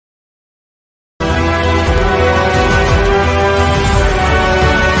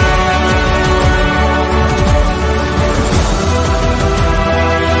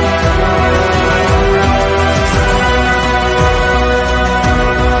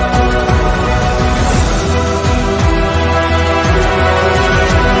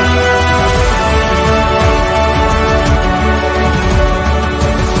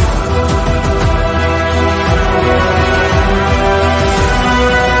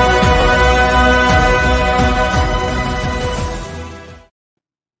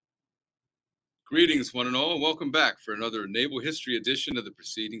Greetings, one and all, and welcome back for another Naval History edition of the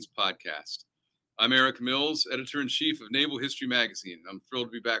Proceedings podcast. I'm Eric Mills, editor-in-chief of Naval History Magazine. I'm thrilled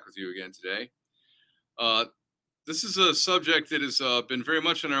to be back with you again today. This is a subject that has been very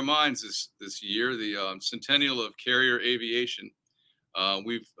much on our minds this year, the centennial of carrier aviation.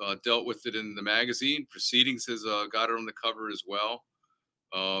 We've dealt with it in the magazine. Proceedings has got it on the cover as well.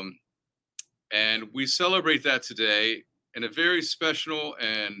 And we celebrate that today in a very special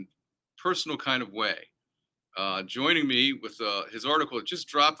and personal kind of way. Joining me with his article, it just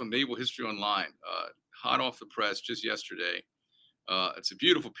dropped on Naval History Online, hot off the press just yesterday. It's a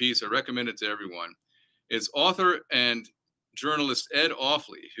beautiful piece. I recommend it to everyone. It's author and journalist Ed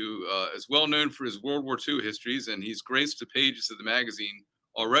Offley, who is well known for his World War II histories, and he's graced the pages of the magazine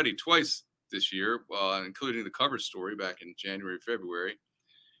already twice this year, including the cover story back in January, February.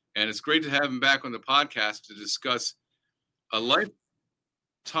 And it's great to have him back on the podcast to discuss a lifetime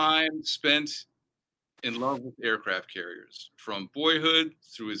spent in love with aircraft carriers, from boyhood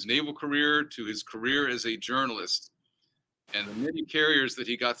through his naval career to his career as a journalist, and the many carriers that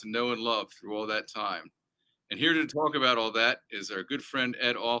he got to know and love through all that time. And here to talk about all that is our good friend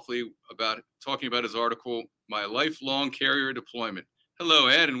Ed Offley, talking about his article, My Lifelong Carrier Deployment. Hello,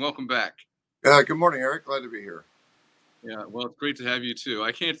 Ed, and welcome back. Good morning, Eric. Glad to be here. Yeah, well, it's great to have you too.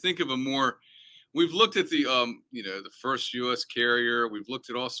 I can't think of a more. We've looked at the first U.S. carrier. We've looked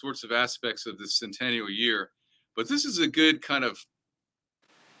at all sorts of aspects of this centennial year, but this is a good kind of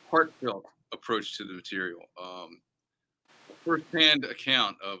heartfelt approach to the material. A first-hand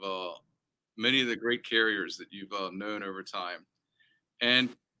account of many of the great carriers that you've known over time. And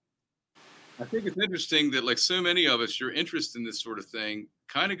I think it's interesting that, like so many of us, your interest in this sort of thing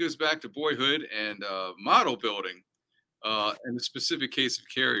kind of goes back to boyhood and model building, in the specific case of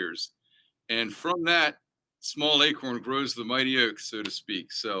carriers. And from that small acorn grows the mighty oak, so to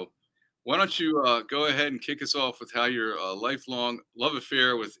speak. So why don't you go ahead and kick us off with how your lifelong love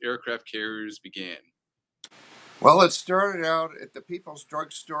affair with aircraft carriers began? Well, it started out at the People's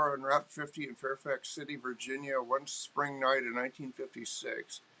Drug Store on Route 50 in Fairfax City, Virginia, one spring night in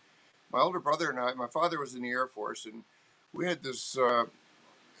 1956. My older brother and I, my father was in the Air Force, and we had this, it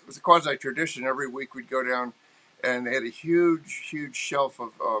was a quasi-tradition. Every week we'd go down, and they had a huge, huge shelf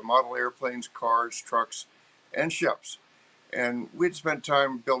of model airplanes, cars, trucks, and ships. And we'd spent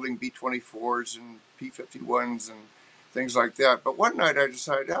time building B-24s and P-51s and things like that. But one night I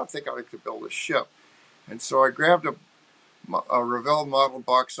decided, I think I'd like to build a ship. And so I grabbed a Revell model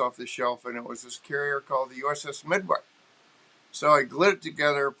box off the shelf, and it was this carrier called the USS Midway. So I glued it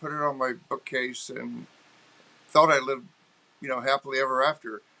together, put it on my bookcase, and thought I lived, happily ever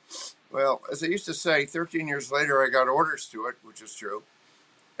after. Well, as I used to say, 13 years later, I got orders to it, which is true.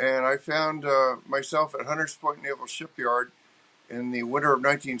 And I found myself at Hunters Point Naval Shipyard in the winter of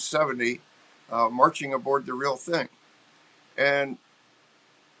 1970, marching aboard the real thing. And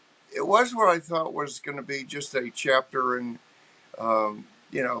it was what I thought was going to be just a chapter in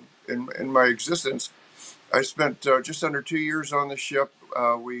my existence. I spent just under 2 years on the ship.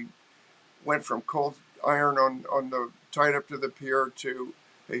 We went from cold iron on the tied up to the pier to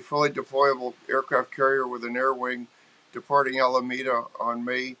a fully deployable aircraft carrier with an air wing, departing Alameda on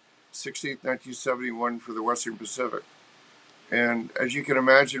May 16, 1971 for the Western Pacific. And as you can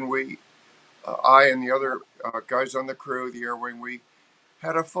imagine, I and the other guys on the crew, the air wing, we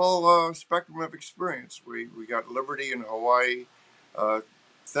had a full spectrum of experience. We got liberty in Hawaii.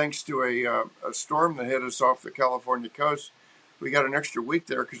 Thanks to a storm that hit us off the California coast, we got an extra week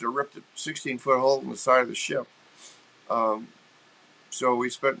there because it ripped a 16-foot hole in the side of the ship. So we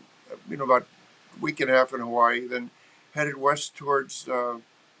spent, about a week and a half in Hawaii, then headed west towards the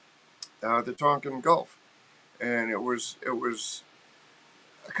Tonkin Gulf, and it was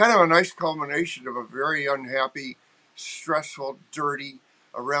kind of a nice culmination of a very unhappy, stressful, dirty,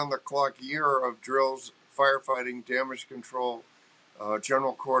 around-the-clock year of drills, firefighting, damage control,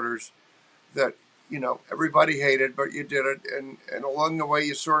 general quarters that everybody hated, but you did it, and along the way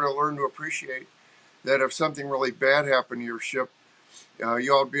you sort of learn to appreciate that if something really bad happened to your ship,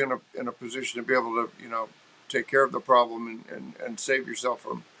 you ought to be in a position to be able to take care of the problem and save yourself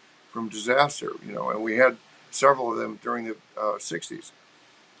from disaster. And we had several of them during the 60s.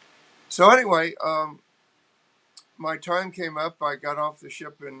 So anyway, my time came up. I got off the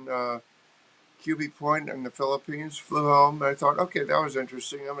ship in QB Point in the Philippines, flew home, and I thought, okay, that was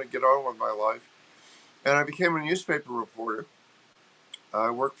interesting. I'm going to get on with my life. And I became a newspaper reporter. I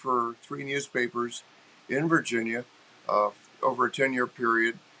worked for 3 newspapers in Virginia over a 10-year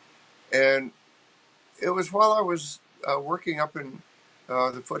period. And it was while I was working up in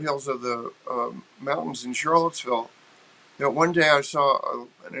the foothills of the mountains in Charlottesville that one day I saw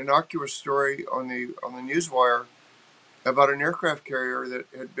an innocuous story on the newswire about an aircraft carrier that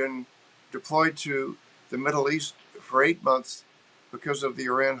had been deployed to the Middle East for 8 months because of the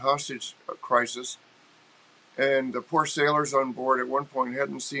Iran hostage crisis. And the poor sailors on board at one point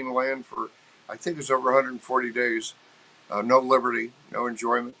hadn't seen land for, I think it was over 140 days. No liberty, no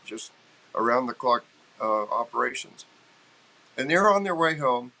enjoyment, just around the clock operations. And they're on their way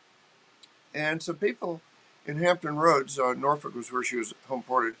home. And some people in Hampton Roads, Norfolk was where she was home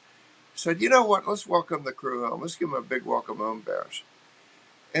ported, said, you know what, let's welcome the crew home. Let's give them a big welcome home bash.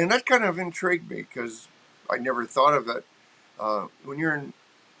 And that kind of intrigued me because I never thought of that. When you're in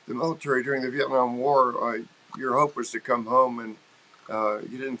the military during the Vietnam War, your hope was to come home, and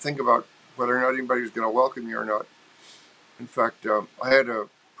you didn't think about whether or not anybody was going to welcome you or not. In fact, I had a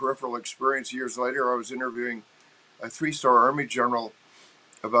peripheral experience years later. I was interviewing a 3-star Army general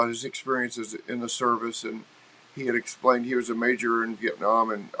about his experiences in the service, and he had explained he was a major in Vietnam,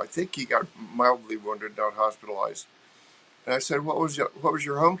 and I think he got mildly wounded, not hospitalized. And I said, "What was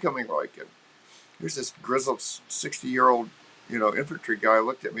your homecoming like?" And here's this grizzled 60-year-old, infantry guy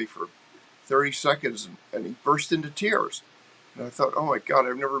looked at me for 30 seconds, and he burst into tears. And I thought, oh my God,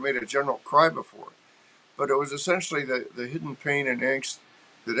 I've never made a general cry before. But it was essentially the hidden pain and angst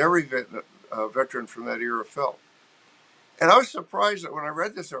that every veteran from that era felt. And I was surprised that when I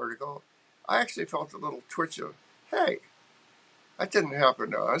read this article, I actually felt a little twitch of, hey, that didn't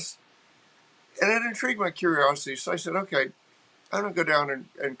happen to us. And it intrigued my curiosity. So I said, okay, I'm going to go down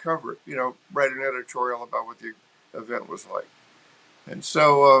and cover it, write an editorial about what the event was like. And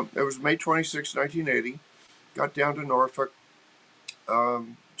so it was May 26, 1980. Got down to Norfolk,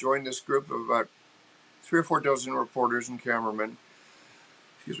 joined this group of about 3 or 4 dozen reporters and cameramen.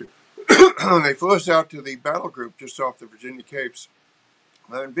 Excuse me. They flew us out to the battle group just off the Virginia Capes.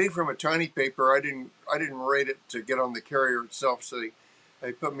 And being from a tiny paper, I didn't rate it to get on the carrier itself. So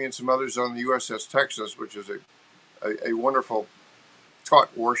they put me and some others on the USS Texas, which is a wonderful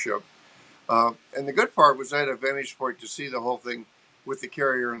taut warship. And the good part was I had a vantage point to see the whole thing with the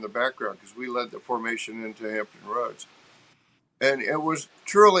carrier in the background because we led the formation into Hampton Roads. And it was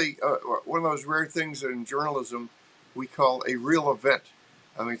truly one of those rare things in journalism we call a real event.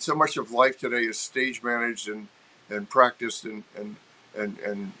 I mean, so much of life today is stage managed and practiced and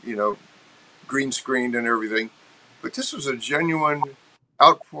green screened and everything. But this was a genuine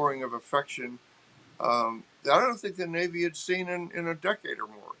outpouring of affection that I don't think the Navy had seen in a decade or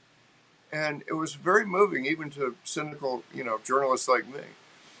more. And it was very moving, even to cynical, journalists like me.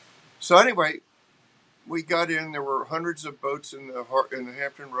 So anyway, we got in. There were hundreds of boats in the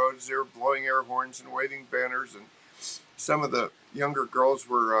Hampton Roads. They were blowing air horns and waving banners, and some of the younger girls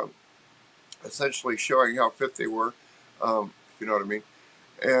were essentially showing how fit they were, if you know what I mean.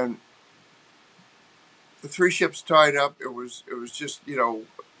 And the 3 ships tied up. It was just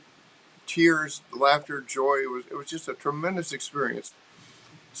tears, laughter, joy. It was just a tremendous experience.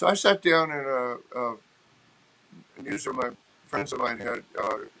 So I sat down in a newsroom my friends of mine had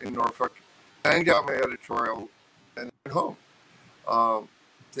in Norfolk, banged out my editorial, and went home,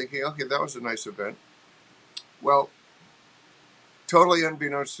 thinking, okay, that was a nice event. Well, totally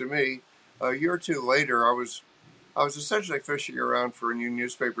unbeknownst to me, a year or two later, I was essentially fishing around for a new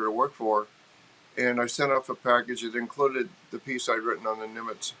newspaper to work for, and I sent off a package that included the piece I'd written on the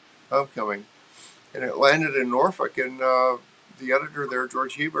Nimitz homecoming, and it landed in Norfolk, and the editor there,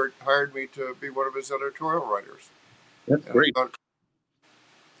 George Hebert, hired me to be one of his editorial writers. That's And I great. thought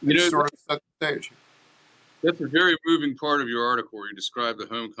You it know, sort of set the stage. that's a very moving part of your article where you describe the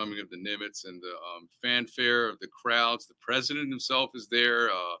homecoming of the Nimitz and the fanfare of the crowds. The president himself is there,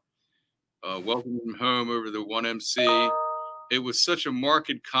 welcoming him home over the 1MC. It was such a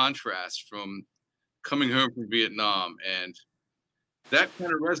marked contrast from coming home from Vietnam, and that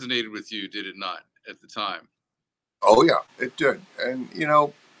kind of resonated with you, did it not, at the time? Oh yeah, it did. And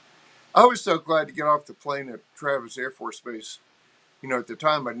I was so glad to get off the plane at Travis Air Force Base. At the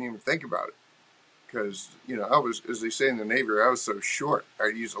time I didn't even think about it because I was, as they say in the Navy, I was so short.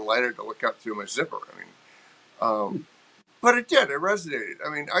 I'd use a lighter to look up through my zipper. I mean, but it did. It resonated. I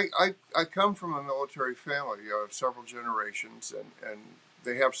mean, I come from a military family of several generations, and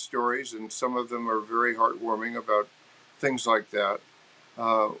they have stories, and some of them are very heartwarming about things like that.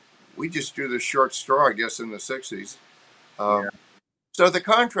 Uh, we just drew the short straw, I guess, in the '60s. Yeah. So the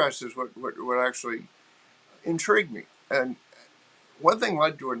contrast is what actually intrigued me. And one thing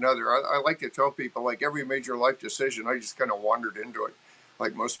led to another. I like to tell people, like every major life decision, I just kind of wandered into it,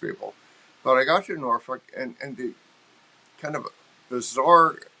 like most people. But I got to Norfolk, and the kind of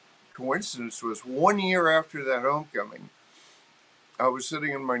bizarre coincidence was 1 year after that homecoming, I was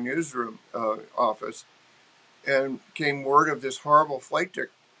sitting in my newsroom office, and came word of this horrible flight deck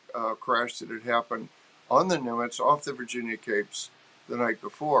crash that had happened on the Nimitz off the Virginia Capes the night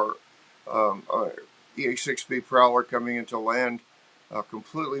before. EA-6B Prowler coming into land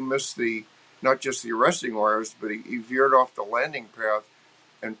completely missed not just the arresting wires, but he veered off the landing path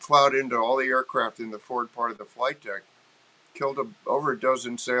and plowed into all the aircraft in the forward part of the flight deck, killed over a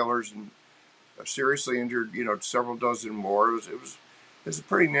dozen sailors and seriously injured, several dozen more. It was a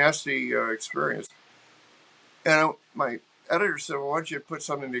pretty nasty experience. And my editor said, "Well, why don't you put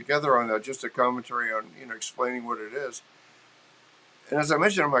something together on that, just a commentary on, explaining what it is?" And as I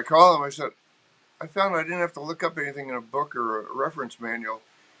mentioned in my column, I said, I found I didn't have to look up anything in a book or a reference manual.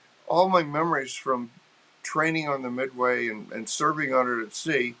 All my memories from training on the Midway and serving on it at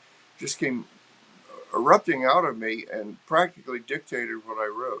sea just came erupting out of me and practically dictated what I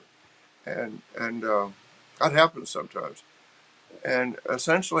wrote. And that happens sometimes. And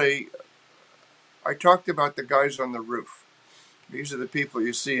essentially, I talked about the guys on the roof. These are the people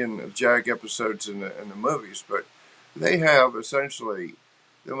you see in the JAG episodes in the movies, but they have essentially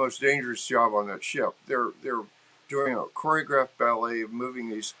the most dangerous job on that ship. They're doing a choreographed ballet of moving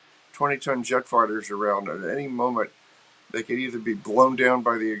these 20-ton jet fighters around. At any moment, they could either be blown down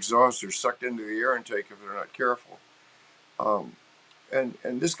by the exhaust or sucked into the air intake if they're not careful. And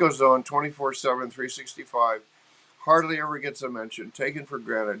this goes on 24/7, 365. Hardly ever gets a mention, taken for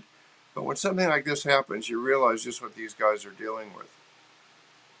granted. But when something like this happens, you realize just what these guys are dealing with.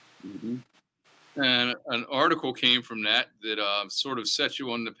 Mm-hmm. And an article came from that sort of set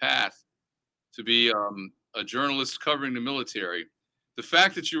you on the path to be a journalist covering the military. The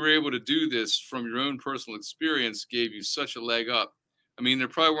fact that you were able to do this from your own personal experience gave you such a leg up. I mean, there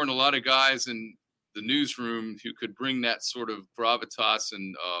probably weren't a lot of guys in the newsroom who could bring that sort of gravitas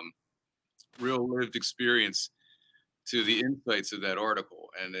and real lived experience to the insights of that article.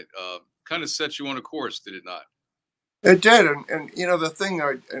 And it kind of set you on a course, did it not? It did, and the thing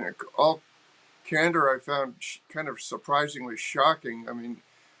in all candor I found kind of surprisingly shocking. I mean,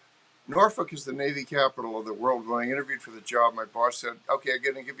 Norfolk is the Navy capital of the world. When I interviewed for the job, my boss said, "Okay, I'm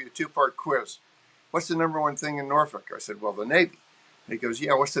going to give you a two-part quiz. What's the number one thing in Norfolk?" I said, "Well, the Navy." And he goes,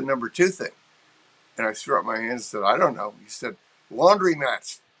 "Yeah, what's the number two thing?" And I threw up my hands and said, "I don't know." He said,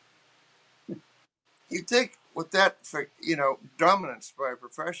 "Laundromats." You think with that, dominance by a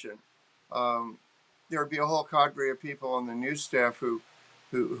profession, there would be a whole cadre of people on the news staff who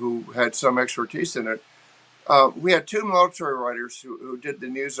had some expertise in it. We had two military writers who did the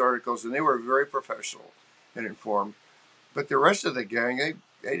news articles, and they were very professional and informed. But the rest of the gang,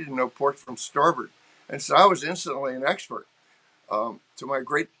 they didn't know port from starboard. And so I was instantly an expert. To my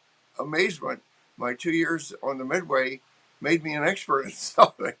great amazement, my 2 years on the Midway made me an expert in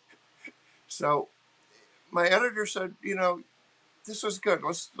something. So my editor said, this was good.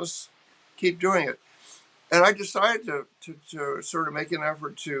 Let's keep doing it. And I decided to sort of make an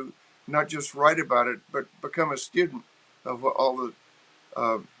effort to not just write about it, but become a student of all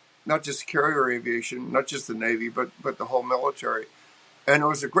the, not just carrier aviation, not just the Navy, but the whole military. And it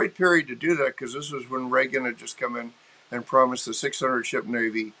was a great period to do that because this was when Reagan had just come in and promised the 600 ship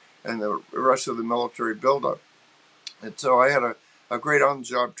Navy and the rest of the military buildup. And so I had a great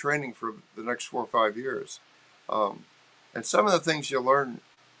on-the-job training for the next 4 or 5 years. And some of the things you learn,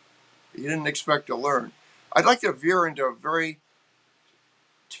 you didn't expect to learn. I'd like to veer into a very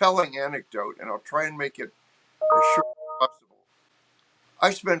telling anecdote, and I'll try and make it as short as possible.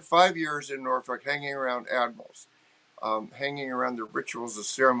 I spent 5 years in Norfolk hanging around admirals, hanging around the rituals, the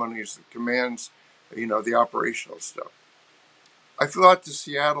ceremonies, the commands, the operational stuff. I flew out to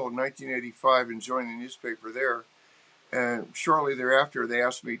Seattle in 1985 and joined the newspaper there. And shortly thereafter, they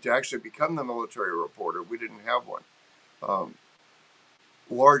asked me to actually become the military reporter. We didn't have one.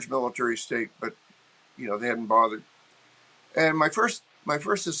 Large military state, but they hadn't bothered. And my first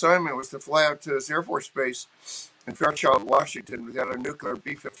assignment was to fly out to this Air Force base in Fairchild, Washington. We had a nuclear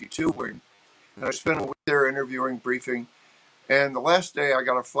B-52 wing, and I spent a week there interviewing, briefing. And the last day, I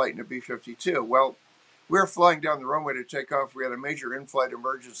got a flight in a B-52. Well, we were flying down the runway to take off. We had a major in-flight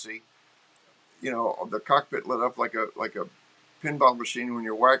emergency. The cockpit lit up like a pinball machine when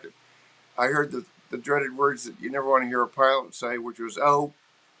you're whacking. I heard the dreaded words that you never want to hear a pilot say, which was "oh."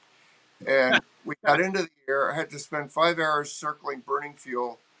 And we got into the air. I had to spend 5 hours circling burning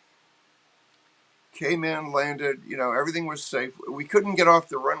fuel. Came in, landed, everything was safe. We couldn't get off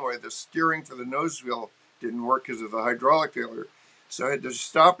the runway. The steering for the nose wheel didn't work because of the hydraulic failure. So I had to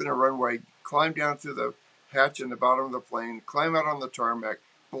stop in a runway, climb down through the hatch in the bottom of the plane, climb out on the tarmac,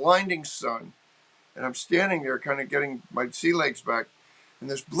 blinding sun. And I'm standing there kind of getting my sea legs back. And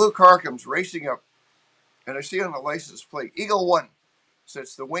this blue car comes racing up. And I see on the license plate, Eagle 1. So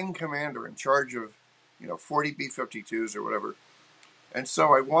it's the wing commander in charge of, 40 B-52s or whatever. And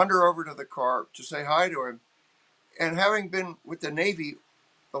so I wander over to the car to say hi to him. And having been with the Navy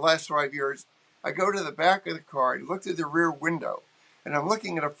the last 5 years, I go to the back of the car, I look through the rear window, and I'm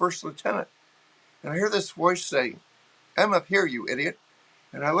looking at a first lieutenant. And I hear this voice say, "I'm up here, you idiot."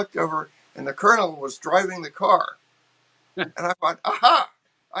 And I looked over, and the colonel was driving the car. And I thought, aha,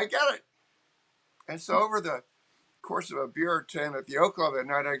 I get it. And so over the course of a beer or 10 at the Oak Club at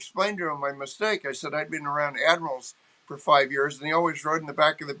night, I explained to him my mistake. I said I'd been around admirals for 5 years, and he always rode in the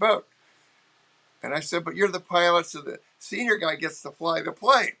back of the boat. And I said, but you're the pilot, so the senior guy gets to fly the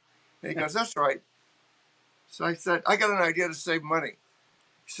plane. And he goes, that's right. So I said, I got an idea to save money.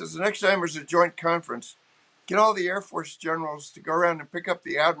 He says, the next time there's a joint conference, get all the Air Force generals to go around and pick up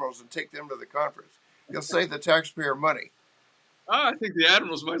the admirals and take them to the conference. You'll save the taxpayer money. Oh, I think the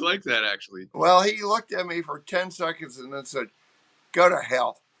admirals might like that, actually. Well, he looked at me for 10 seconds and then said, go to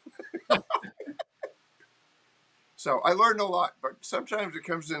hell. So I learned a lot, but sometimes it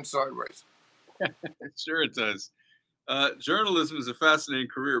comes in sideways. Sure it does. Journalism is a fascinating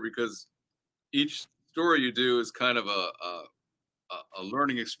career because each story you do is kind of a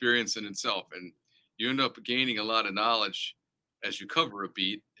learning experience in itself, and you end up gaining a lot of knowledge as you cover a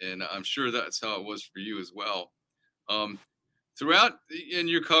beat. And I'm sure that's how it was for you as well. Um, Throughout, and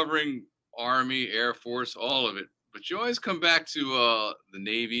you're covering Army, Air Force, all of it, but you always come back to the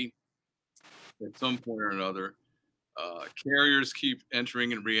Navy at some point or another. Carriers keep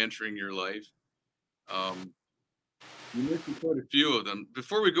entering and re-entering your life. Um, you mentioned quite a few of them.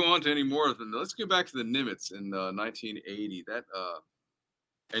 Before we go on to any more of them, let's get back to the Nimitz in 1980.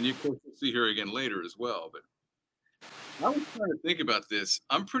 And you, of course, will see here again later as well. But I was trying to think about this.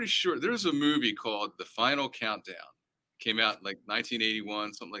 I'm pretty sure there's a movie called The Final Countdown. Came out in like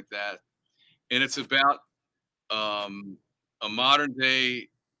 1981, something like that. And it's about a modern day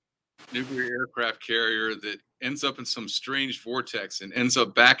nuclear aircraft carrier that ends up in some strange vortex and ends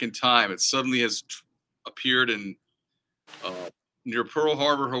up back in time. It suddenly has appeared in near Pearl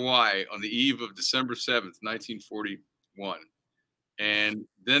Harbor, Hawaii, on the eve of December 7th, 1941. And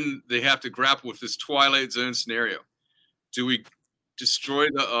then they have to grapple with this Twilight Zone scenario. Do we destroy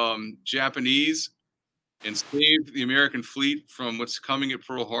the Japanese and save the American fleet from what's coming at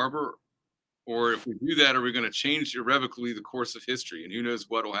Pearl Harbor? Or if we do that, are we going to change irrevocably the course of history? And who knows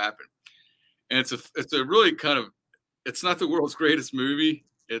what will happen? And it's a really kind of, it's not the world's greatest movie.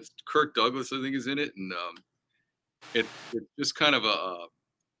 It's Kirk Douglas, I think, is in it, and it's just kind of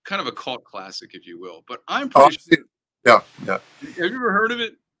a cult classic, if you will. But I'm pretty sure. Yeah, yeah. Have you ever heard of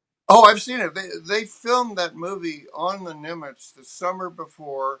it? Oh, I've seen it. They filmed that movie on the Nimitz the summer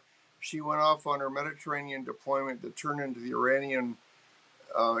before she went off on her Mediterranean deployment that turned into the Iranian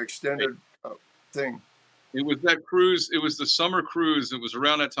extended thing. It was that cruise. It was the summer cruise. It was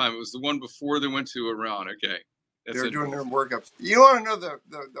around that time. It was the one before they went to Iran. Okay. They're doing their workups. You want to know the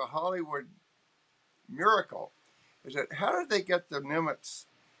Hollywood miracle is that how did they get the Nimitz,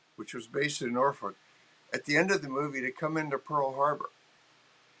 which was based in Norfolk, at the end of the movie to come into Pearl Harbor?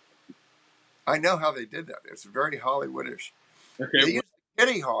 I know how they did that. It's very Hollywoodish. Okay. They used the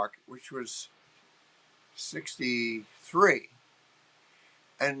Kitty Hawk, which was 63,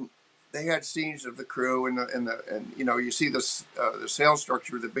 and they had scenes of the crew and you see the sail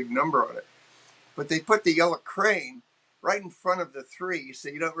structure with a big number on it, but they put the yellow crane right in front of the 3, so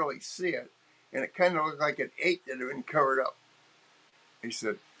you don't really see it, and it kind of looked like an 8 that had been covered up. He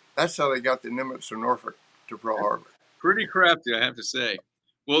said that's how they got the Nimitz from Norfolk to Pearl Harbor. Pretty crafty, I have to say.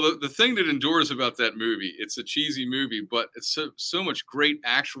 Well, the thing that endures about that movie, it's a cheesy movie, but it's so much great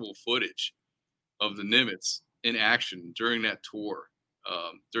actual footage of the Nimitz in action during that tour,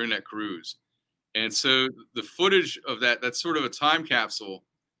 during that cruise. And so the footage of that's sort of a time capsule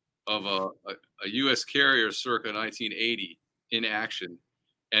of a U.S. carrier circa 1980 in action.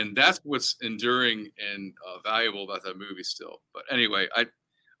 And that's what's enduring and valuable about that movie still. But anyway,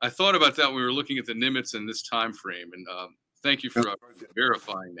 I thought about that when we were looking at the Nimitz in this time frame, and thank you for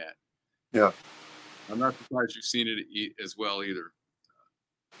verifying that. Yeah. I'm not surprised you've seen it as well either.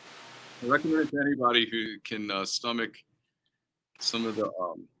 I recommend it to anybody who can stomach some of the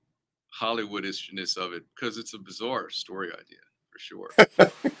Hollywoodishness of it, because it's a bizarre story idea, for sure.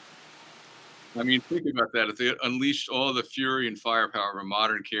 I mean, think about that. If they unleashed all the fury and firepower of a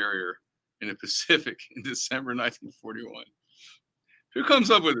modern carrier in the Pacific in December 1941, who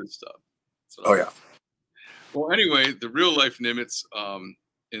comes up with this stuff? Oh, yeah. Well, anyway, the real life Nimitz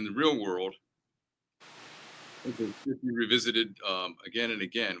in the real world, it should be revisited again and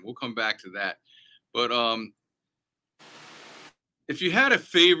again. We'll come back to that. But if you had a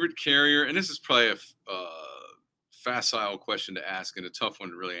favorite carrier, and this is probably a facile question to ask and a tough one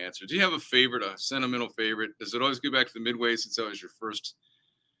to really answer. Do you have a favorite, a sentimental favorite? Does it always go back to the Midway since that was your first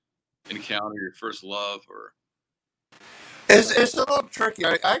encounter, your first love, or It's a little tricky.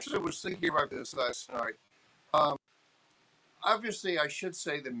 I actually was thinking about this last night. Um, Obviously, I should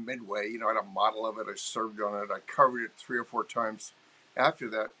say the Midway. You know, I had a model of it. I served on it. I covered it 3 or 4 times after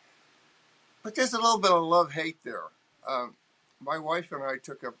that. But there's a little bit of love hate there. Um, my wife and I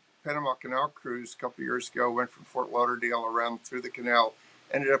took a Panama Canal cruise a couple of years ago. Went from Fort Lauderdale around through the canal,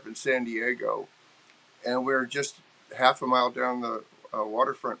 ended up in San Diego, and we were just half a mile down the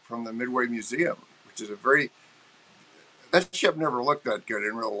waterfront from the Midway Museum, which is a very that ship never looked that good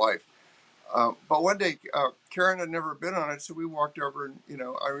in real life. But one day, Karen had never been on it, so we walked over, and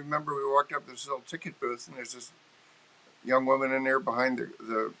I remember we walked up to this little ticket booth, and there's this young woman in there behind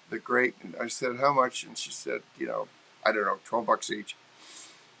the grate, and I said, "How much?" And she said, I don't know, $12 each.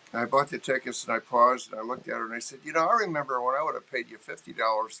 And I bought the tickets, and I paused, and I looked at her, and I said, I remember when I would have paid you $50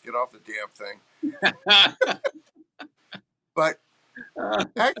 to get off the damn thing. But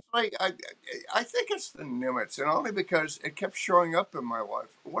actually, I think it's the Nimitz, and only because it kept showing up in my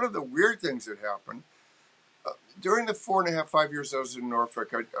life. One of the weird things that happened during the 4.5, 5 years I was in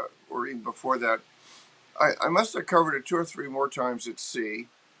Norfolk, or even before that, I must have covered it 2 or 3 more times at sea.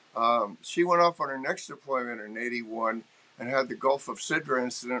 She went off on her next deployment in '81 and had the Gulf of Sidra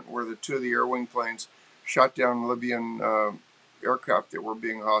incident where the two of the air wing planes shot down Libyan aircraft that were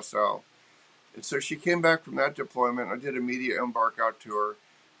being hostile. And so she came back from that deployment. I did a media embark out to her,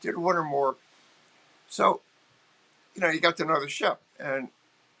 did one or more. So, you got to know the ship. And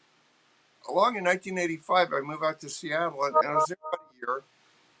along in 1985, I moved out to Seattle, and I was there about a year.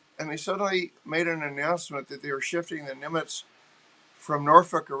 And they suddenly made an announcement that they were shifting the Nimitz from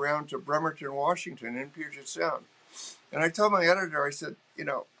Norfolk around to Bremerton, Washington, in Puget Sound. And I told my editor, I said, I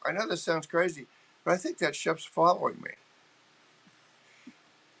know this sounds crazy, but I think that ship's following me.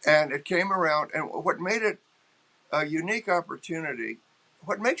 And it came around, and what made it a unique opportunity,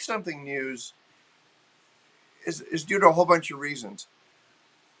 what makes something news is due to a whole bunch of reasons.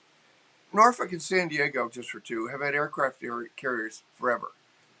 Norfolk and San Diego, just for two, have had aircraft carriers forever.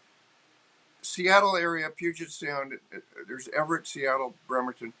 Seattle area, Puget Sound, there's Everett, Seattle,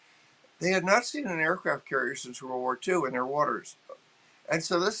 Bremerton. They had not seen an aircraft carrier since World War II in their waters. And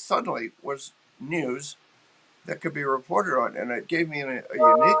so this suddenly was news that could be reported on, and it gave me a unique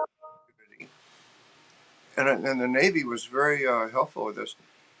opportunity. And the Navy was very helpful with this,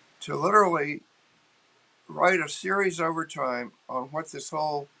 to literally write a series over time on what this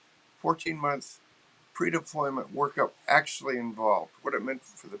whole 14-month pre-deployment workup actually involved, what it meant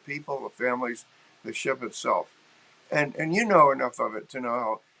for the people, the families, the ship itself. And you know enough of it to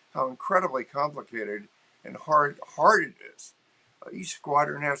know how incredibly complicated and hard it is. Each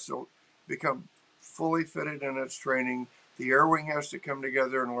squadron has to become fully fitted in its training. The air wing has to come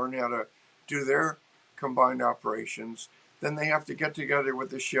together and learn how to do their combined operations. Then they have to get together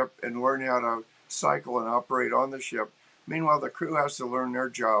with the ship and learn how to cycle and operate on the ship. Meanwhile, the crew has to learn their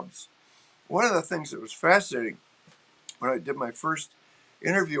jobs. One of the things that was fascinating when I did my first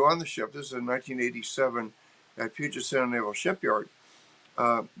interview on the ship, this is in 1987 at Puget Sound Naval Shipyard.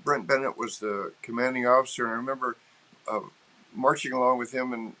 Brent Bennett was the commanding officer, and I remember marching along with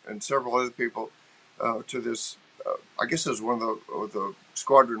him and several other people to this. I guess it was one of the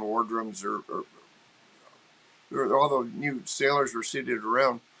squadron wardrooms, or all the new sailors were seated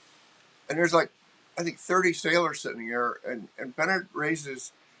around, and there's like, I think, 30 sailors sitting there, and Bennett raised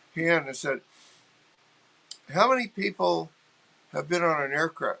his hand and said, "How many people have been on an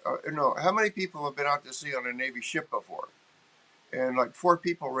aircraft? No, how many people have been out to sea on a Navy ship before?" And like 4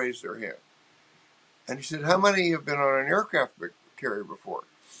 people raised their hand. And he said, "How many have been on an aircraft carrier before?"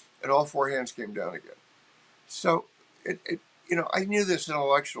 And all 4 hands came down again. So I knew this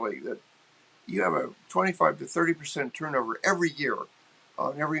intellectually, that you have a 25 to 30% turnover every year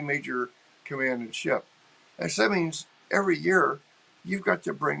on every major command and ship. And so that means every year you've got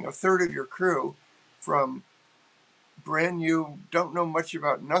to bring a third of your crew from brand new, don't know much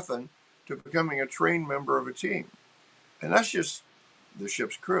about nothing, to becoming a trained member of a team. And that's just the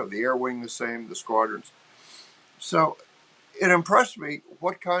ship's crew, the air wing the same, the squadrons. So it impressed me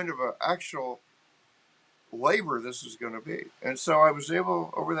what kind of an actual labor this is going to be. And so I was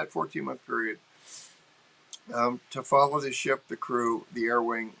able, over that 14-month period, to follow the ship, the crew, the air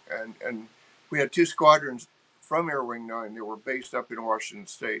wing, and we had 2 squadrons from Air Wing 9 that were based up in Washington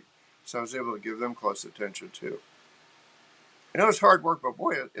State. So I was able to give them close attention too. And it was hard work, but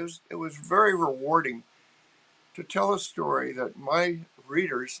boy, it was very rewarding to tell a story that my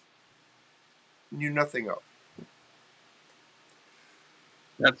readers knew nothing of.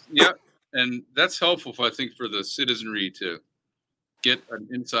 That's, yeah. and that's helpful, I think, for the citizenry to get an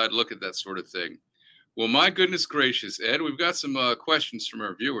inside look at that sort of thing. Well, my goodness gracious, Ed, we've got some questions from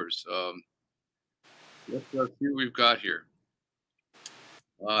our viewers. Let's see what we've got here.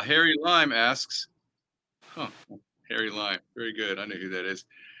 Harry Lime asks, huh, Harry Lime, very good. I know who that is.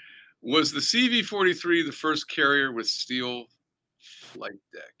 Was the CV-43 the first carrier with steel flight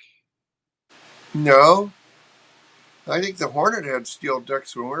deck? No, I think the Hornet had steel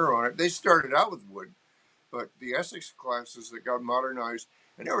decks when we were on it. They started out with wood, but the Essex classes that got modernized,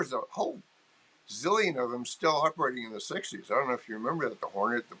 and there was a whole zillion of them still operating in the 60s. I don't know if you remember that. The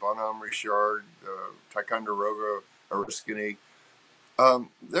Hornet, the Bonhomme Richard, the Ticonderoga, Oriskany.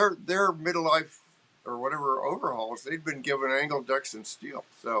 Their midlife or whatever overhauls, they'd been given angled decks and steel.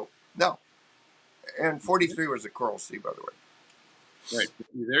 So, no. And 43 was a Coral Sea, by the way. Right.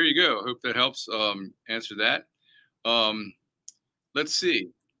 There you go. I hope that helps answer that. Let's see.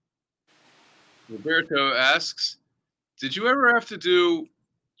 Roberto asks, did you ever have to do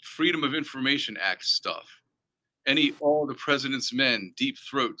Freedom of Information Act stuff? Any All the President's Men, Deep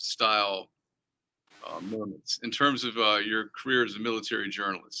Throat style moments in terms of your career as a military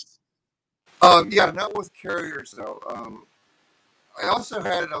journalist? Yeah, not with carriers, though. I also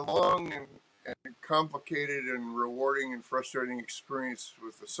had a long and complicated and rewarding and frustrating experience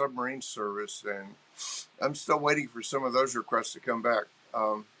with the submarine service, and I'm still waiting for some of those requests to come back.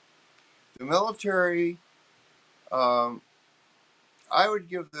 The military, um, I would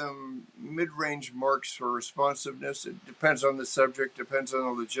give them mid-range marks for responsiveness. It depends on the subject, depends on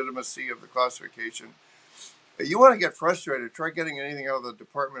the legitimacy of the classification. You want to get frustrated, try getting anything out of the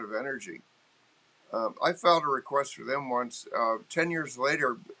Department of Energy. I filed a request for them once. 10 years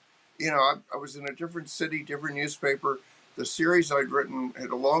later, I was in a different city, different newspaper. The series I'd written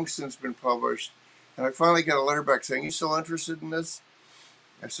had long since been published. And I finally got a letter back saying, "You still interested in this?"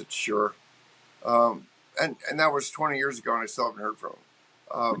 I said, "Sure." And that was 20 years ago, and I still haven't heard from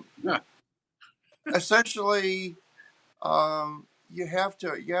them. Yeah. Essentially, you have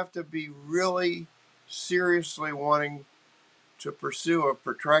to be really seriously wanting to pursue a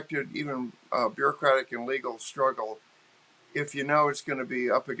protracted, even bureaucratic and legal struggle if you know it's going to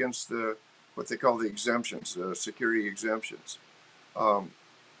be up against what they call the exemptions, the security exemptions. Um,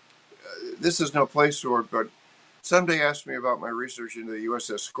 this is no place for it, but somebody asked me about my research into the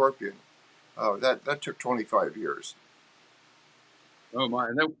USS Scorpion. That took 25 years. Oh my!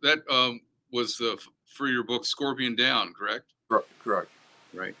 And that was for your book Scorpion Down, correct? Correct.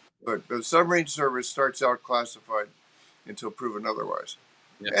 Right. But the submarine service starts out classified until proven otherwise.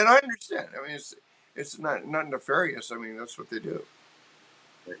 Yeah. And I understand. I mean, it's not nefarious. I mean, that's what they do.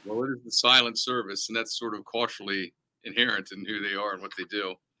 Right. Well, it is the silent service, and that's sort of culturally inherent in who they are and what they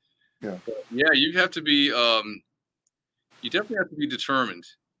do. Yeah. But yeah, you have to be. You definitely have to be determined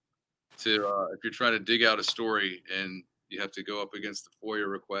to if you're trying to dig out a story, and you have to go up against the FOIA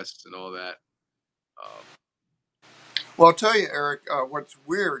requests and all that. Well, I'll tell you, Eric. What's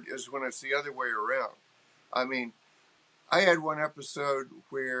weird is when it's the other way around. I mean, I had one episode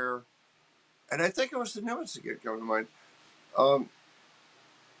where, and I think it was the Nimitz again coming to mind.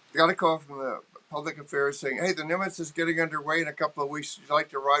 Got a call from the public affairs saying, "Hey, the Nimitz is getting underway in a couple of weeks. Would you like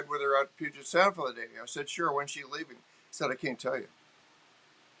to ride with her out to Puget Sound for the day?" I said, "Sure." "When's she leaving?" He said, "I can't tell you."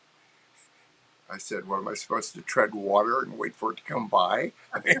 I said, "What am I supposed to tread water and wait for it to come by?"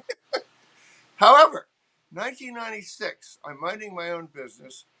 However, 1996, I'm minding my own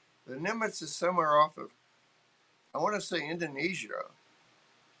business. The Nimitz is somewhere off of, I want to say, Indonesia,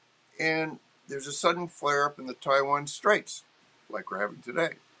 and there's a sudden flare up in the Taiwan Straits, like we're having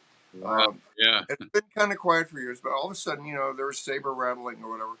today. Yeah. It's been kind of quiet for years, but all of a sudden, there was saber rattling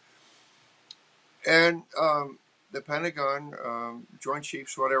or whatever. And the Pentagon, Joint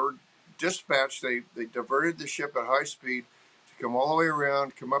Chiefs, whatever, dispatched, they diverted the ship at high speed to come all the way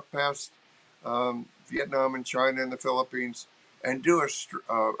around, come up past Vietnam and China and the Philippines, and do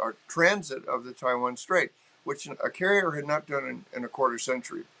a transit of the Taiwan Strait, which a carrier had not done in a quarter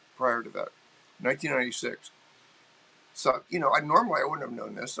century prior to that, 1996. So, I wouldn't have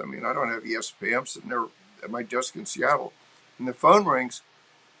known this. I mean, I don't have ESP. I'm sitting there at my desk in Seattle, and the phone rings,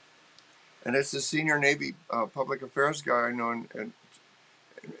 and it's the senior Navy public affairs guy I know in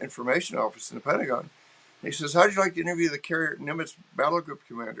information office in the Pentagon. And he says, "How'd you like to interview the carrier Nimitz battle group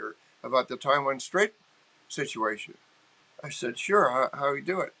commander about the Taiwan Strait situation?" I said, "Sure. How you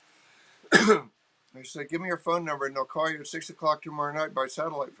do it?" He said, "Give me your phone number, and they'll call you at 6 o'clock tomorrow night by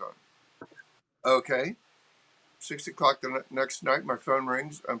satellite phone." Okay. 6 o'clock the next night, my phone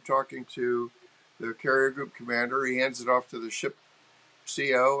rings. I'm talking to the carrier group commander. He hands it off to the ship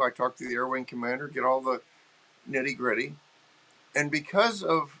CO. I talk to the air wing commander, get all the nitty gritty. And because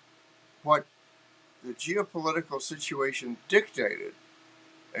of what the geopolitical situation dictated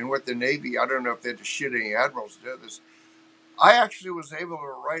and what the Navy, I don't know if they had to shoot any admirals to do this. I actually was able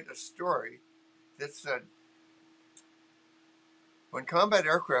to write a story that said, when combat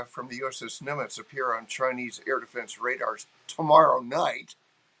aircraft from the USS Nimitz appear on Chinese air defense radars tomorrow night,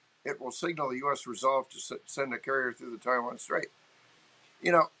 it will signal the U.S. resolve to send a carrier through the Taiwan Strait.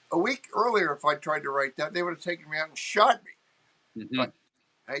 You know, a week earlier, if I tried to write that, they would have taken me out and shot me. Hmm. But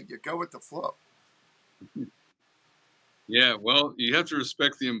hey, you go with the flow. Yeah, well, you have to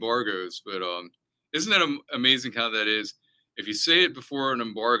respect the embargoes, but isn't that amazing how that is? If you say it before an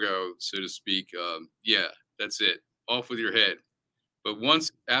embargo, so to speak, yeah, that's it. Off with your head. But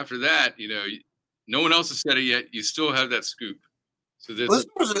once after that, no one else has said it yet. You still have that scoop. So there's Well,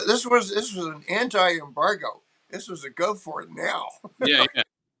 this was an anti-embargo. This was a go for it now, yeah, yeah,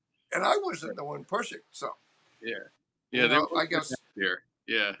 and I wasn't the one pushing. So yeah, yeah. There was I that guess there.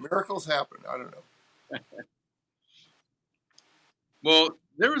 Yeah. miracles happen. I don't know. Well,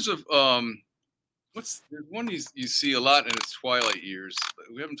 there was a there's one you see a lot in its twilight years.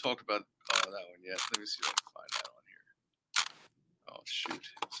 We haven't talked about that one yet. Let me see if I can find that one here. Oh shoot,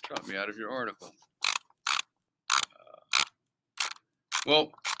 it's dropped me out of your article.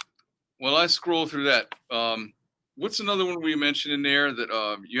 Well, while I scroll through that, what's another one we mentioned in there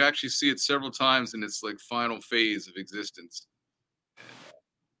that you actually see it several times in its like final phase of existence?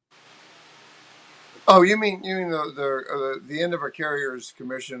 Oh, you mean the end of a carrier's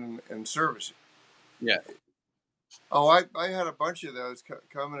commission and service? Yeah. Oh, I had a bunch of those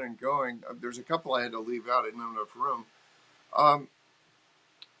coming and going. There's a couple I had to leave out. I didn't have enough room. Um,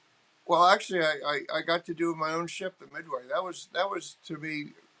 well, actually, I got to do my own ship, the Midway. That was to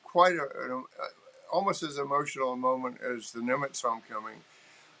me quite almost as emotional a moment as the Nimitz homecoming.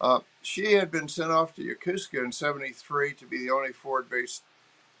 She had been sent off to Yokosuka in '73 to be the only forward-based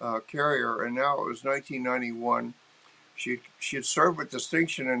carrier, and now it was 1991. She had served with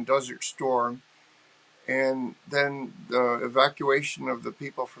distinction in Desert Storm, and then the evacuation of the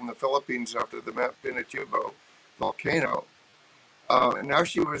people from the Philippines after the Mount Pinatubo volcano. And now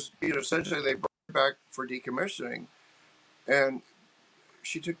she was, essentially they brought her back for decommissioning, and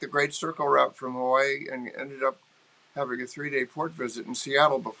she took the Great Circle route from Hawaii and ended up having a 3-day port visit in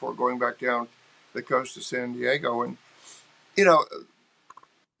Seattle before going back down the coast to San Diego. And you know,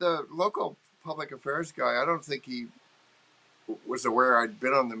 the local public affairs guy, I don't think he was aware I'd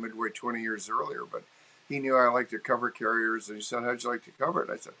been on the Midway 20 years earlier, but he knew I liked to cover carriers, and he said, "How'd you like to cover it?"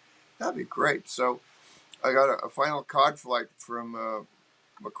 I said, "That'd be great." So I got a final cod flight from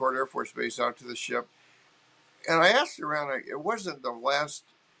McCord Air Force Base out to the ship, and I asked around. It wasn't the last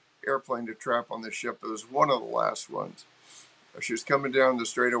airplane to trap on the ship; it was one of the last ones. She was coming down the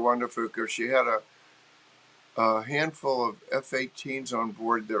Strait of Juan de Fuca. She had a handful of F-18s on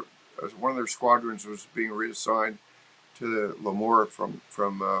board. One of their squadrons was being reassigned to the Lemoore from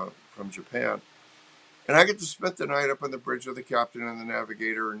Japan. And I get to spend the night up on the bridge with the captain and the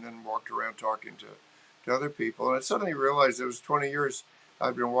navigator, and then walked around talking to other people. And I suddenly realized it was 20 years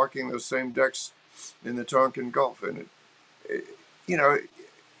I've been walking those same decks in the Tonkin Gulf. And you know,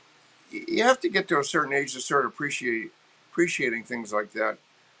 you have to get to a certain age to start appreciating things like that,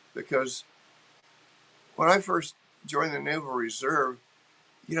 because when I first joined the Naval Reserve,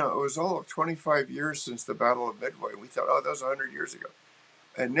 it was all of 25 years since the Battle of Midway. We thought, oh, that was 100 years ago.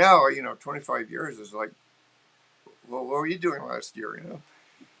 And now, 25 years is like, well, what were you doing last year?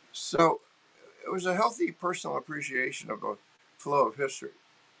 So it was a healthy personal appreciation of the flow of history.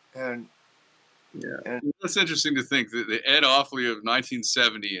 And Yeah, and that's interesting to think that the Ed Offley of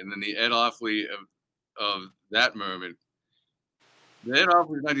 1970 and then the Ed Offley of that moment. The Ed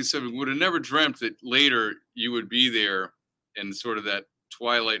Offley of 1970 would have never dreamt that later you would be there in sort of that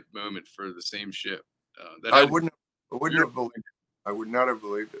twilight moment for the same ship. That I had wouldn't zero. have believed it. I would not have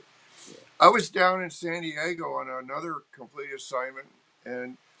believed it. Yeah. I was down in San Diego on another complete assignment,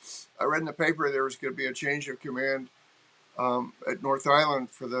 and I read in the paper there was going to be a change of command at North Island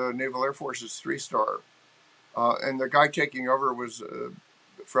for the Naval Air Force's 3-star. And the guy taking over was a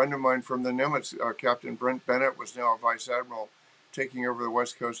friend of mine from the Nimitz. Captain Brent Bennett was now a vice admiral taking over the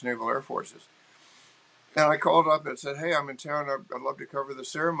West Coast Naval Air Forces. And I called up and said, "Hey, I'm in town. I'd love to cover the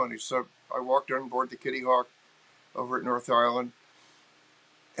ceremony." So I walked on board the Kitty Hawk over at North Island.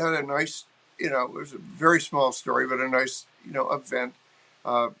 Had a nice, it was a very small story, but a nice, event.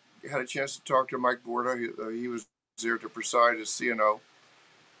 Had a chance to talk to Mike Borda. He was there to preside as CNO.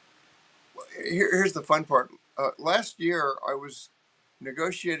 Here's the fun part. Last year, I was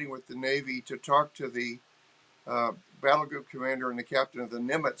negotiating with the Navy to talk to the battle group commander and the captain of the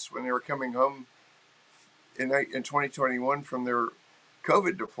Nimitz when they were coming home in 2021 from their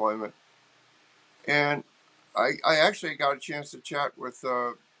COVID deployment. And I actually got a chance to chat with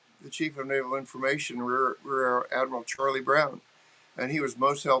the Chief of Naval Information, Rear Admiral Charlie Brown, and he was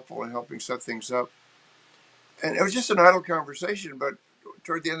most helpful in helping set things up. And it was just an idle conversation, but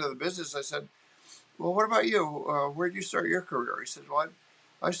toward the end of the business, I said, "Well, what about you? Where did you start your career?" He said, "Well,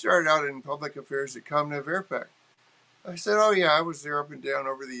 I started out in public affairs at Comnev Airpac." I said, "Oh yeah, I was there up and down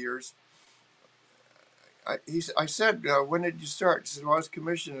over the years." I said, "When did you start?" He said, "Well, I was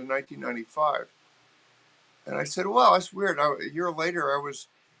commissioned in 1995." And I said, "Well, that's weird." A year later, I was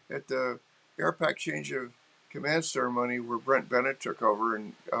at the Airpac change of command ceremony where Brent Bennett took over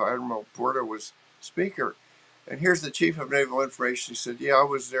and Admiral Porta was speaker. And here's the Chief of Naval Information. He said, "Yeah, I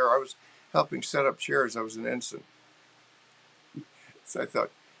was there. I was helping set up chairs. I was an ensign." So I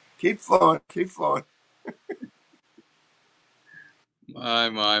thought, keep flowing, keep flowing.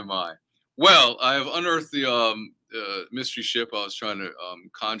 My. Well, I have unearthed the mystery ship I was trying to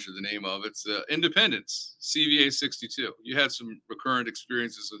conjure the name of. It's Independence, CVA 62. You had some recurrent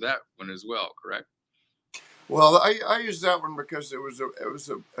experiences with that one as well, correct? Well, I used that one because it was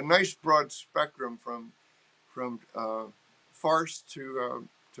a nice broad spectrum from farce to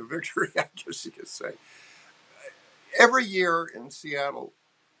victory, I guess you could say. Every year in Seattle,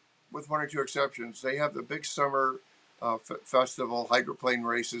 with one or two exceptions, they have the big summer festival, hydroplane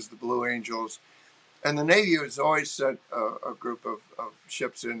races, the Blue Angels, and the Navy has always sent a group of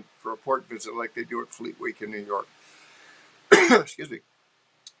ships in for a port visit, like they do at Fleet Week in New York. Excuse me.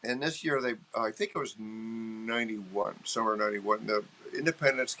 And this year, I think it was 91, summer 91, the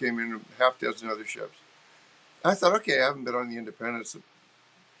Independence came in, a half dozen other ships. I thought, okay, I haven't been on the Independence.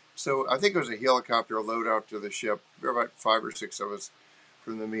 So I think it was a helicopter load out to the ship. There were about 5 or 6 of us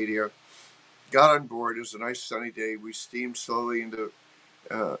from the media. Got on board. It was a nice sunny day. We steamed slowly into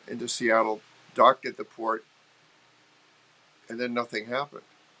Seattle, docked at the port, and then nothing happened.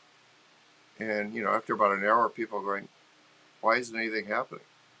 And after about an hour, people were going, "Why isn't anything happening?"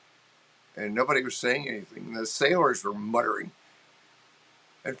 And nobody was saying anything. The sailors were muttering.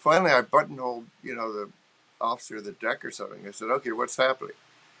 And finally, I buttonholed, the officer of the deck or something. I said, "Okay, what's happening?"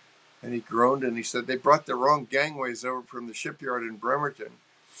 And he groaned and he said, "They brought the wrong gangways over from the shipyard in Bremerton,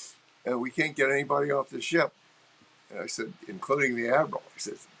 and we can't get anybody off the ship." And I said, "Including the admiral." He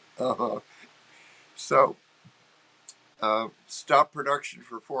says, "Uh-huh." So stop production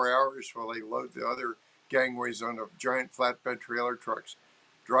for 4 hours while they load the other gangways onto giant flatbed trailer trucks,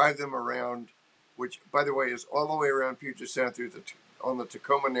 drive them around, which, by the way, is all the way around Puget Sound through on the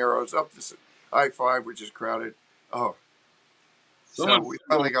Tacoma Narrows, up the I-5, which is crowded. Oh, so Someone we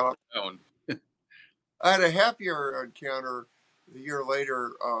finally got off. down. I had a happier encounter a year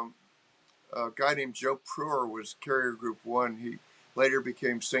later. A guy named Joe Pruer was Carrier Group 1. He later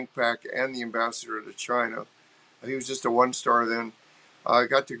became SINCPAC and the ambassador to China. He was just a one-star then. I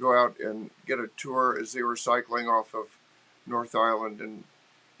got to go out and get a tour as they were cycling off of North Island, and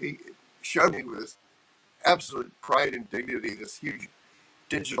he showed me with absolute pride and dignity this huge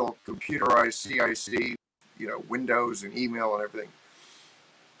digital computerized CIC, Windows and email and everything.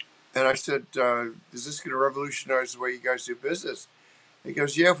 And I said, "Is this going to revolutionize the way you guys do business?" He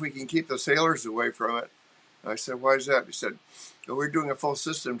goes, "Yeah, if we can keep the sailors away from it." And I said, "Why is that?" He said, "We were doing a full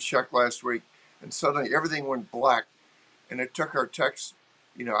system check last week, and suddenly everything went black. And it took our techs,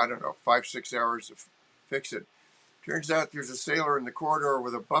 I don't know, 5, 6 hours to fix it. Turns out there's a sailor in the corridor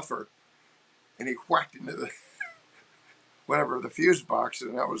with a buffer, and he whacked into the the fuse box,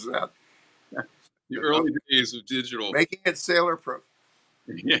 and that was that." The early days of digital. Making it sailor proof.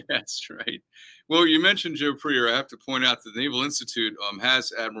 Yeah, that's right. Well, you mentioned Joe Prier. I have to point out that the Naval Institute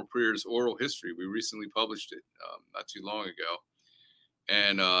has Admiral Prier's oral history. We recently published it not too long ago.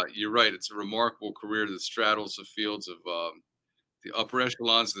 And you're right, it's a remarkable career that straddles the fields of the upper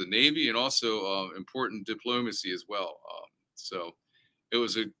echelons of the Navy and also important diplomacy as well. So it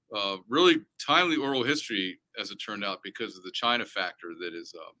was a really timely oral history, as it turned out, because of the China factor that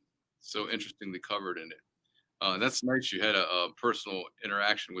is so interestingly covered in it. That's nice. You had a personal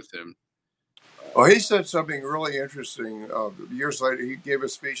interaction with him. Well, he said something really interesting. Years later, he gave a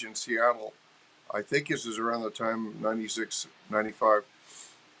speech in Seattle. I think this was around the time 96, 95.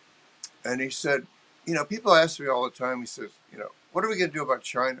 And he said, people ask me all the time, he says, "What are we going to do about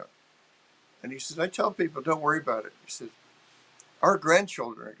China?" And he says, "I tell people, don't worry about it." He says, "Our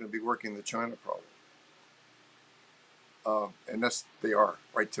grandchildren are going to be working the China problem." And they are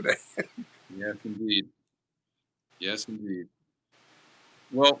right today. Yes, indeed. Yes, indeed.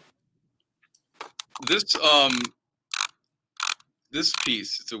 Well, this this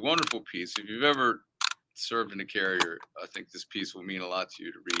piece, it's a wonderful piece. If you've ever served in a carrier, I think this piece will mean a lot to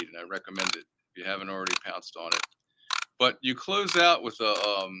you to read, and I recommend it if you haven't already pounced on it. But you close out with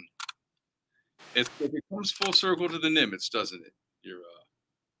It comes full circle to the Nimitz, doesn't it?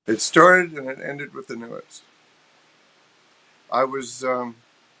 It started and it ended with the Nimitz. I was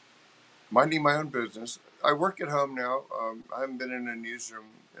minding my own business. I work at home now. I haven't been in a newsroom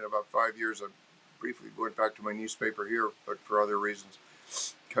in about 5 years. I briefly went back to my newspaper here, but for other reasons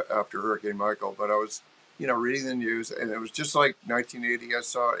after Hurricane Michael. But I was, reading the news, and it was just like 1980. I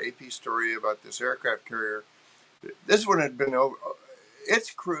saw an AP story about this aircraft carrier. This one had been over. Its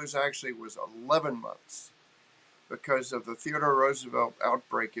cruise actually was 11 months because of the Theodore Roosevelt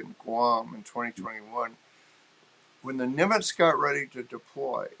outbreak in Guam in 2021. When the Nimitz got ready to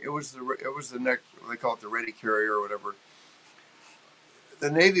deploy, it was the next, they call it the ready carrier or whatever.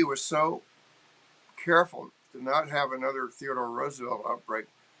 The Navy was so careful to not have another Theodore Roosevelt outbreak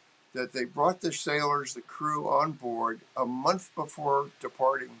that they brought the sailors, the crew on board a month before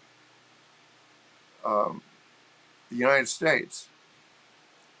departing the United States.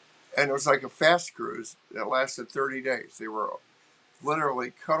 And it was like a fast cruise that lasted 30 days. They were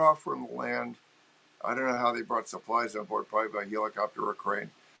literally cut off from the land. I don't know how they brought supplies on board, probably by helicopter or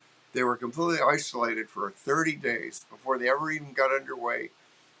crane. They were completely isolated for 30 days before they ever even got underway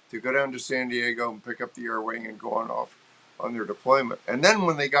to go down to San Diego and pick up the air wing and go off on their deployment. And then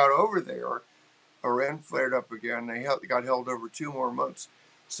when they got over there, Iran flared up again. They got held over 2 more months.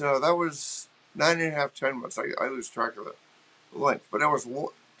 So that was 9.5, 10 months. I lose track of the length, but that was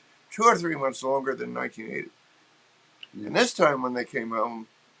 2 or 3 months longer than 1980. Mm-hmm. And this time when they came home,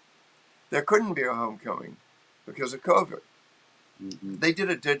 there couldn't be a homecoming because of COVID. Mm-hmm. They did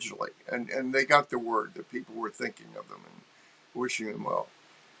it digitally, and they got the word that people were thinking of them and wishing them well.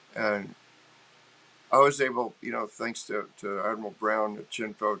 And I was able, thanks to Admiral Brown at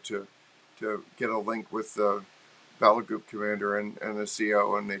Chinfo, to get a link with the Battle Group commander and the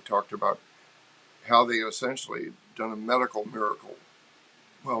CO, and they talked about how they essentially done a medical miracle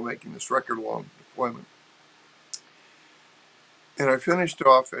while making this record-long deployment. And I finished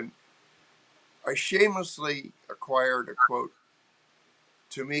off, and I shamelessly acquired a quote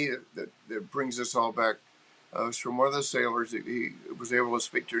to me that brings us all back. It was from one of the sailors. He was able to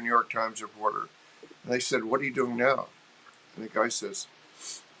speak to a New York Times reporter. And they said, "What are you doing now?" And the guy says,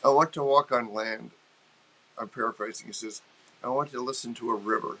 "I want to walk on land." I'm paraphrasing. He says, "I want to listen to a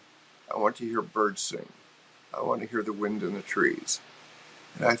river. I want to hear birds sing. I want to hear the wind in the trees."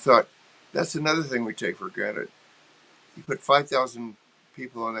 And I thought, that's another thing we take for granted. You put 5,000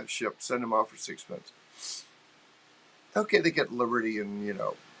 people on that ship, send them off for 6 months. Okay, they get liberty in,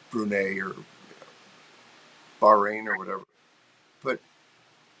 Brunei or Bahrain or whatever. But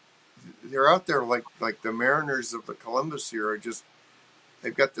they're out there like the mariners of the Columbus era.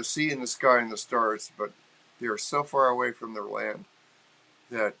 They've got the sea and the sky and the stars, but they are so far away from their land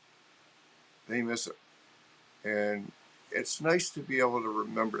that they miss it. And it's nice to be able to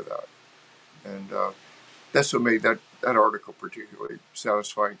remember that. And that's what made that article particularly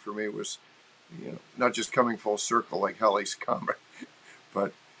satisfying for me, was, not just coming full circle like Halley's Comet,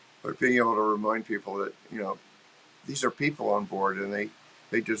 but being able to remind people that, these are people on board and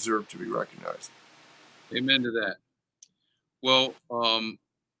they deserve to be recognized. Amen to that. Well,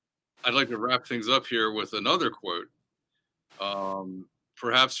 I'd like to wrap things up here with another quote,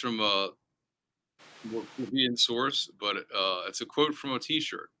 perhaps from a European source, but it's a quote from a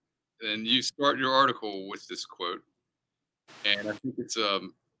T-shirt. And you start your article with this quote, and I think it's a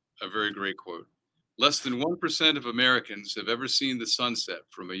very great quote. "Less than 1% of Americans have ever seen the sunset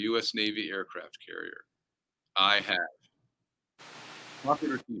from a U.S. Navy aircraft carrier. I have."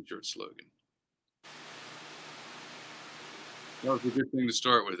 Popular T-shirt slogan. That was a good thing to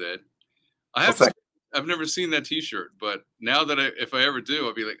start with, Ed. I've never seen that T-shirt, but now that if I ever do,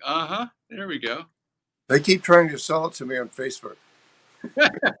 I'll be like, there we go. They keep trying to sell it to me on Facebook.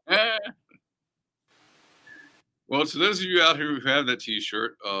 Well, to those of you out here who have that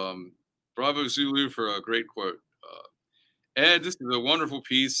T-shirt, bravo Zulu for a great quote. Ed, this is a wonderful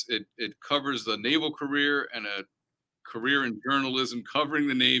piece. It covers the naval career and a career in journalism covering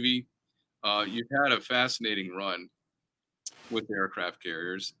the Navy. You've had a fascinating run with aircraft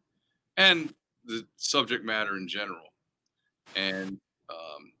carriers and the subject matter in general. And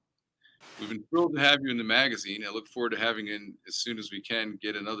we've been thrilled to have you in the magazine. I look forward to having in as soon as we can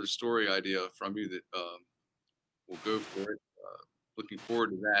get another story idea from you that we'll go for it. Looking forward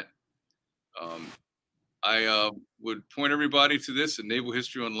to that. I would point everybody to this at Naval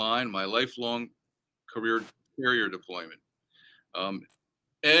History Online, my lifelong career carrier deployment.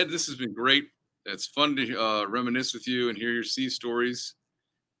 Ed, this has been great. It's fun to reminisce with you and hear your sea stories.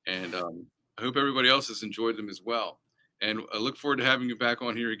 And I hope everybody else has enjoyed them as well. And I look forward to having you back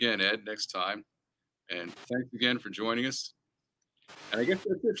on here again, Ed, next time. And thanks again for joining us. And I guess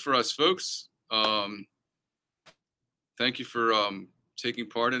that's it for us, folks. Thank you for taking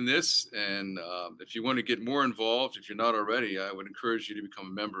part in this. And if you want to get more involved, if you're not already, I would encourage you to become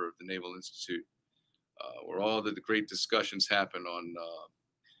a member of the Naval Institute, where all the great discussions happen on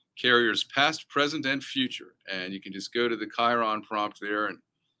carriers past, present, and future. And you can just go to the Chiron prompt there, and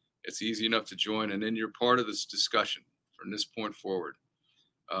it's easy enough to join. And then you're part of this discussion from this point forward.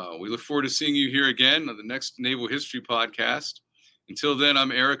 We look forward to seeing you here again on the next Naval History podcast. Until then,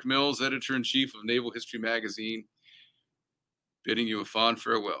 I'm Eric Mills, Editor-in-Chief of Naval History Magazine, bidding you a fond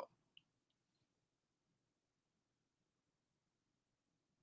farewell.